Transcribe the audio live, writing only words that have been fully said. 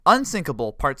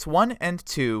Unsinkable Parts 1 and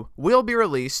 2 will be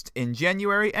released in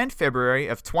January and February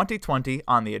of 2020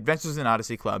 on the Adventures in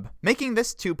Odyssey Club, making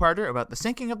this two-parter about the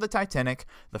sinking of the Titanic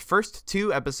the first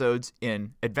 2 episodes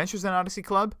in Adventures in Odyssey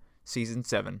Club Season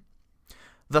 7.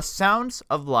 The Sounds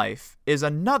of Life is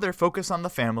another focus on the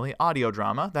family audio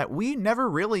drama that we never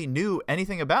really knew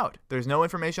anything about. There's no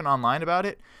information online about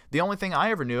it. The only thing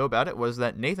I ever knew about it was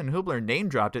that Nathan Hubler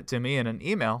name-dropped it to me in an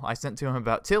email I sent to him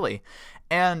about Tilly.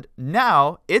 And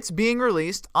now it's being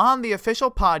released on the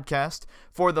official podcast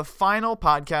for the final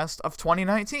podcast of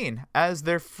 2019 as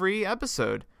their free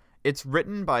episode. It's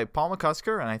written by Paul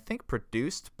McCusker and I think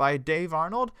produced by Dave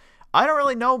Arnold. I don't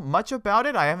really know much about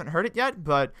it. I haven't heard it yet,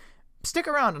 but stick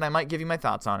around and I might give you my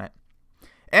thoughts on it.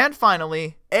 And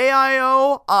finally,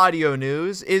 AIO Audio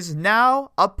News is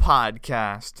now a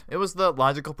podcast. It was the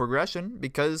logical progression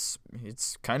because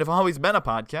it's kind of always been a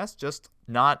podcast, just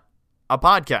not a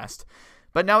podcast.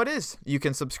 But now it is. You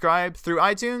can subscribe through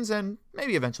iTunes and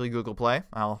maybe eventually Google Play.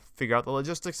 I'll figure out the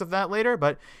logistics of that later.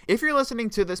 But if you're listening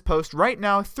to this post right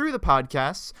now through the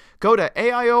podcasts, go to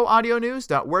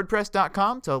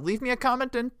aioaudionews.wordpress.com to leave me a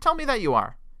comment and tell me that you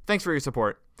are. Thanks for your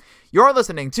support. You're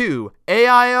listening to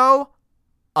AIO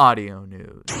Audio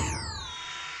News.